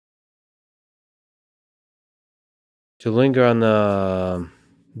To linger on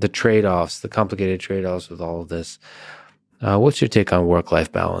the trade-offs, the complicated trade-offs with all of this, what's your take on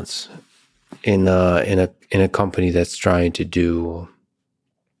work-life balance in a company that's trying to do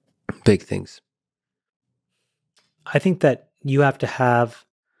big things? I think that you have to have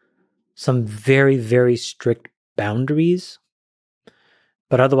some very, very strict boundaries,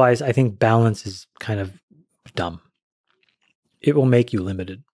 but otherwise, I think balance is kind of dumb. It will make you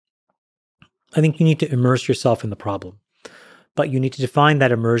limited. I think you need to immerse yourself in the problem, but you need to define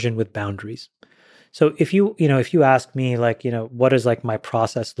that immersion with boundaries. So if you ask me, like, what does like my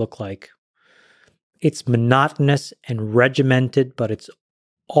process look like? It's monotonous and regimented, but it's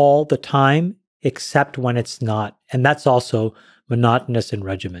all the time, except when it's not. And that's also monotonous and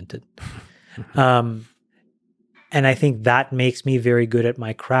regimented. And I think that makes me very good at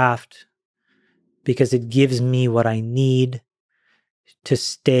my craft because it gives me what I need to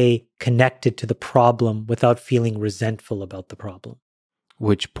stay connected to the problem without feeling resentful about the problem.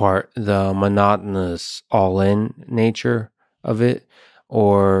 Which part? The monotonous all-in nature of it?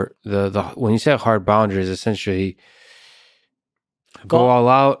 Or the when you say hard boundaries, essentially go all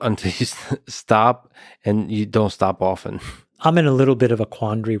out until you stop, and you don't stop often. I'm in a little bit of a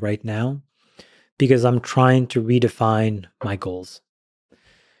quandary right now because I'm trying to redefine my goals.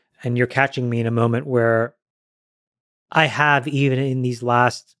 And you're catching me in a moment where I have, even in these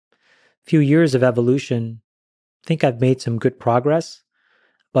last few years of evolution, I think I've made some good progress,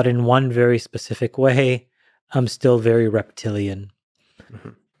 but in one very specific way, I'm still very reptilian. Mm-hmm.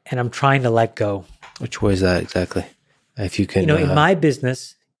 And I'm trying to let go. Which way is that exactly? If you can, in my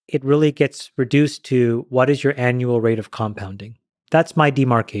business, it really gets reduced to what is your annual rate of compounding? That's my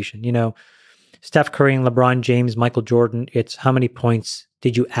demarcation. Steph Curry and LeBron James, Michael Jordan, it's how many points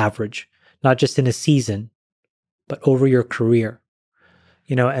did you average? Not just in a season, but over your career.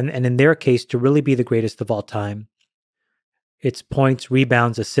 And in their case, to really be the greatest of all time, it's points,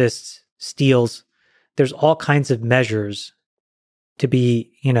 rebounds, assists, steals. There's all kinds of measures to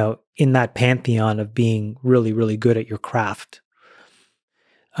be, in that pantheon of being really, really good at your craft.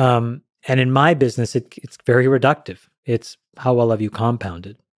 And in my business, it's very reductive. It's how well have you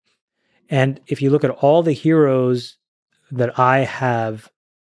compounded? And if you look at all the heroes that I have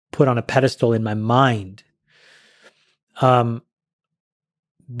put on a pedestal in my mind,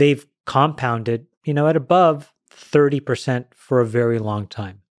 they've compounded, at above 30% for a very long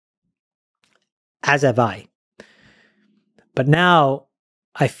time, as have I. But now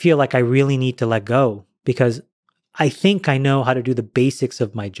I feel like I really need to let go because I think I know how to do the basics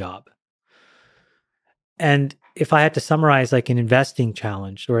of my job. And if I had to summarize like an investing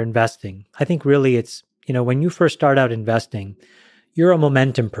challenge or investing, I think really it's, when you first start out investing, you're a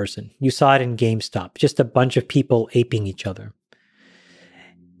momentum person. You saw it in GameStop, just a bunch of people aping each other.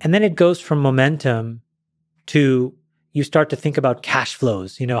 And then it goes from momentum to you start to think about cash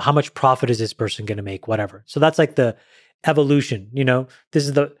flows, how much profit is this person going to make, whatever. So that's like the evolution, this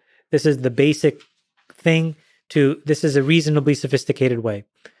is the basic thing to this is a reasonably sophisticated way.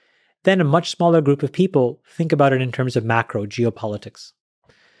 Then a much smaller group of people think about it in terms of macro geopolitics.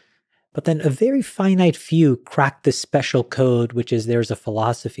 But then a very finite few crack this special code, which is there's a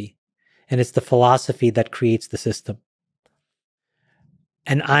philosophy, and it's the philosophy that creates the system.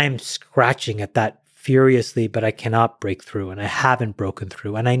 And I'm scratching at that furiously, but I cannot break through, and I haven't broken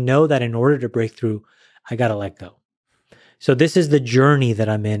through. And I know that in order to break through, I got to let go. So this is the journey that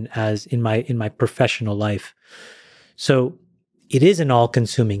I'm in as in my professional life. So it is an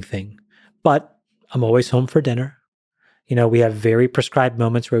all-consuming thing, but I'm always home for dinner. We have very prescribed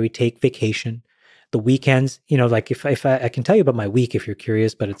moments where we take vacation. The weekends, like if I can tell you about my week if you're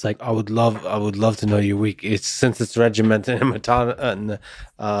curious, but it's like I would love to know your week. Since it's regimented and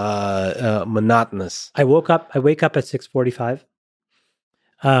monotonous. I wake up at 6:45.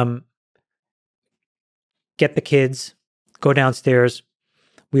 Get the kids, go downstairs.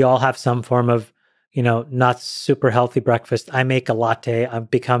 We all have some form of, not super healthy breakfast. I make a latte.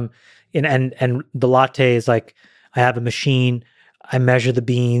 I've become, and the latte is like, I have a machine. I measure the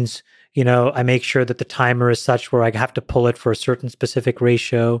beans. I make sure that the timer is such where I have to pull it for a certain specific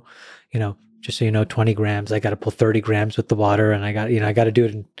ratio. Just so 20 grams. I got to pull 30 grams with the water, and I got to do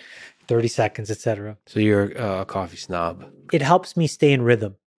it in 30 seconds, etc. So you're a coffee snob. It helps me stay in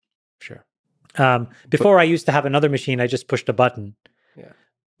rhythm. Sure. Before I used to have another machine. I just pushed a button. Yeah.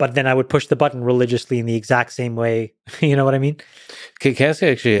 But then I would push the button religiously in the exact same way. You know what I mean? Can I ask you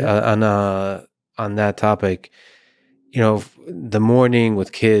actually on that topic? The morning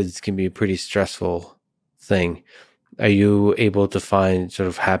with kids can be a pretty stressful thing. Are you able to find sort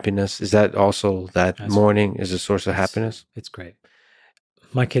of happiness? Is that also that morning is a source of happiness? It's great.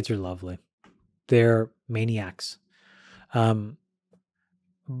 My kids are lovely. They're maniacs. Um,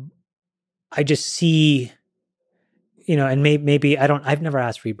 I just see, and maybe I've never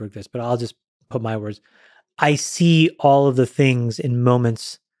asked Friedberg this, but I'll just put my words. I see all of the things in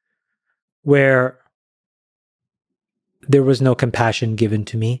moments where there was no compassion given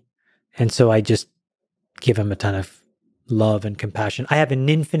to me. And so I just give him a ton of love and compassion. I have an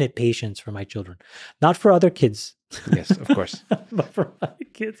infinite patience for my children, not for other kids. Yes, of course. But for my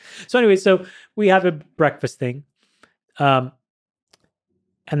kids. So anyway, so we have a breakfast thing. And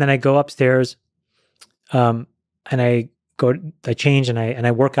then I go upstairs, and I change and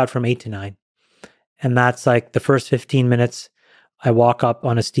I work out from 8 to 9. And that's like the first 15 minutes I walk up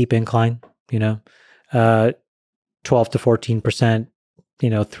on a steep incline, 12 to 14%,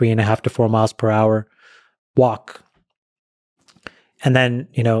 3.5 to 4 miles per hour walk. And then,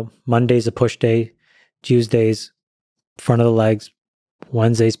 Monday's a push day, Tuesdays, front of the legs,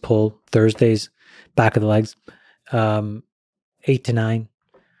 Wednesdays pull, Thursdays, back of the legs, 8 to 9.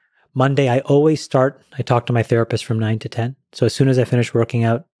 Monday, I talk to my therapist from 9 to 10. So as soon as I finish working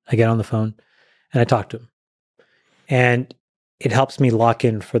out, I get on the phone and I talk to him. And it helps me lock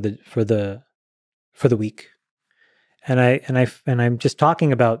in for the week. And I'm just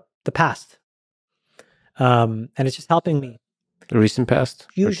talking about the past. And it's just helping me. The recent past?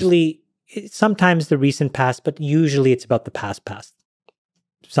 Usually, sometimes the recent past, but usually it's about the past.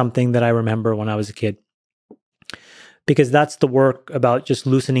 Something that I remember when I was a kid. Because that's the work about just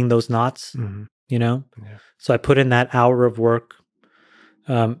loosening those knots, Yeah. So I put in that hour of work,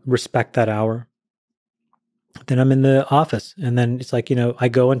 respect that hour. Then I'm in the office. And then it's like, I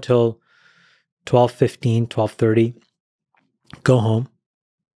go until 12:15, 12:30, go home,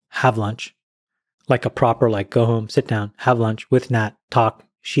 have lunch. Like a proper, go home, sit down, have lunch with Nat, talk.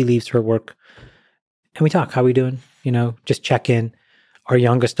 She leaves her work and we talk. How we doing? Just check in. Our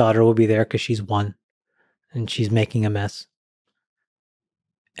youngest daughter will be there because she's 1 and she's making a mess.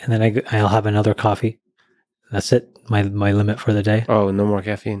 And then I'll have another coffee. That's it. My limit for the day. Oh, no more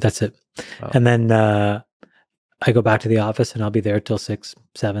caffeine. That's it. Oh. And then I go back to the office and I'll be there till 6,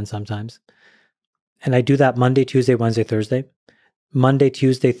 7 sometimes. And I do that Monday, Tuesday, Wednesday, Thursday. Monday,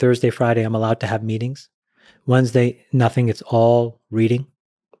 Tuesday, Thursday, Friday, I'm allowed to have meetings. Wednesday, nothing. It's all reading.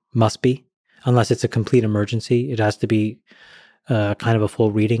 Must be. Unless it's a complete emergency. It has to be kind of a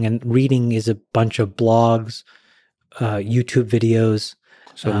full reading. And reading is a bunch of blogs, YouTube videos.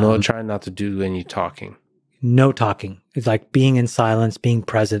 So try not to do any talking. No talking. It's like being in silence, being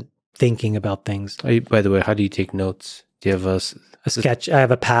present, thinking about things. By the way, how do you take notes? Do you have a sketch? I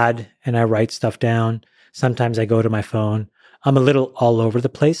have a pad and I write stuff down. Sometimes I go to my phone. I'm a little all over the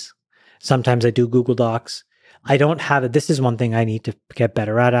place. Sometimes I do Google Docs. I don't have it. This is one thing I need to get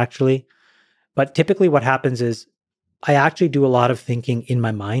better at, actually. But typically what happens is I actually do a lot of thinking in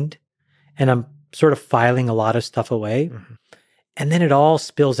my mind and I'm sort of filing a lot of stuff away. Mm-hmm. And then it all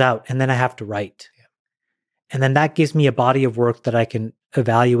spills out and then I have to write. Yeah. And then that gives me a body of work that I can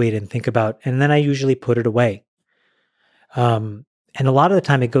evaluate and think about. And then I usually put it away. And a lot of the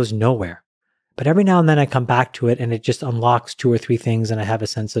time it goes nowhere. But every now and then I come back to it and it just unlocks 2 or 3 things and I have a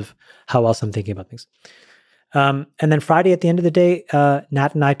sense of how else I'm thinking about things. And then Friday at the end of the day,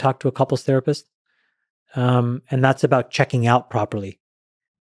 Nat and I talk to a couples therapist. And that's about checking out properly.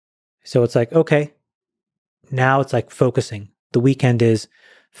 So it's like, okay, now it's like focusing. The weekend is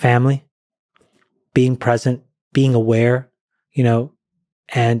family, being present, being aware,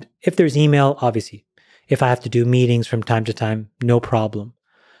 and if there's email, obviously, if I have to do meetings from time to time, no problem.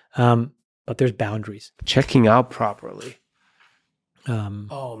 But there's boundaries. Checking out properly.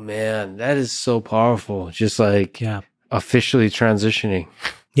 Oh man, that is so powerful. Just officially transitioning.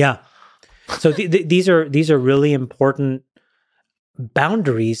 Yeah. So these are really important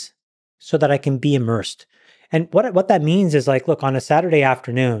boundaries so that I can be immersed. And what that means is look, on a Saturday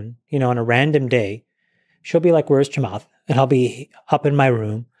afternoon, on a random day, she'll be like, "Where's Chamath?" And I'll be up in my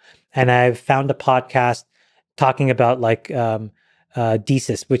room and I've found a podcast talking about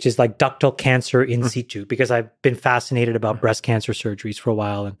DCIS, which is ductal cancer in situ, because I've been fascinated about breast cancer surgeries for a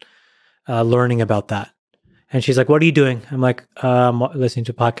while and learning about that. And she's like, "What are you doing?" I'm like, "I'm listening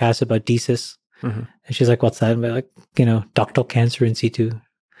to a podcast about DCIS." Mm-hmm. And she's like, "What's that?" I'm like, ductal cancer in situ.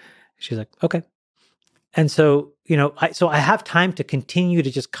 She's like, "Okay." And so, I have time to continue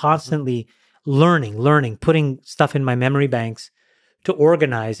to just constantly learning, putting stuff in my memory banks to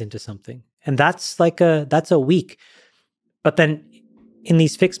organize into something. And that's that's a week. But then in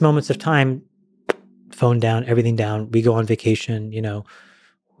these fixed moments of time, phone down, everything down, we go on vacation,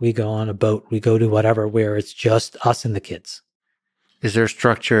 we go on a boat, we go to whatever, where it's just us and the kids. Is there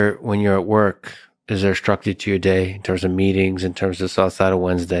structure when you're at work? Is there structure to your day in terms of meetings, in terms of outside of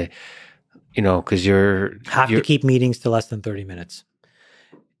Wednesday? you know, because Have to keep meetings to less than 30 minutes.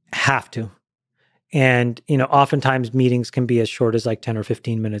 Have to. And, you know, oftentimes meetings can be as short as like 10 or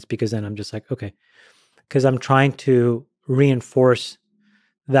 15 minutes because then I'm just like, okay, because I'm trying to reinforce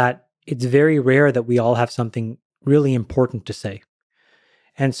that it's very rare that we all have something really important to say.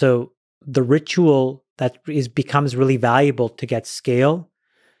 And so the ritual that becomes really valuable to get scale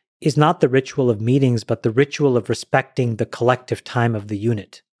is not the ritual of meetings, but the ritual of respecting the collective time of the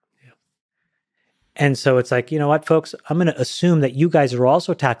unit. Yeah. And so it's like, you know what, folks, I'm going to assume that you guys are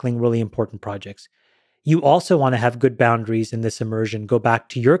also tackling really important projects. You also want to have good boundaries in this immersion. Go back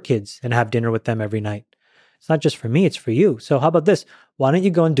to your kids and have dinner with them every night. It's not just for me, it's for you. So how about this? Why don't you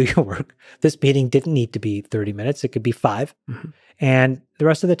go and do your work? This meeting didn't need to be 30 minutes. It could be 5. Mm-hmm. And the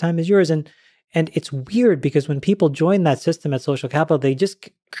rest of the time is yours. And it's weird because when people join that system at Social Capital, they just,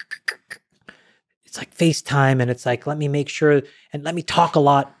 it's like FaceTime and it's like, let me make sure and let me talk a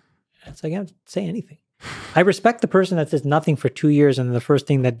lot. It's like, I don't say anything. I respect the person that says nothing for 2 years and the first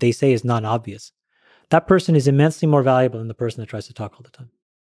thing that they say is non-obvious. That person is immensely more valuable than the person that tries to talk all the time.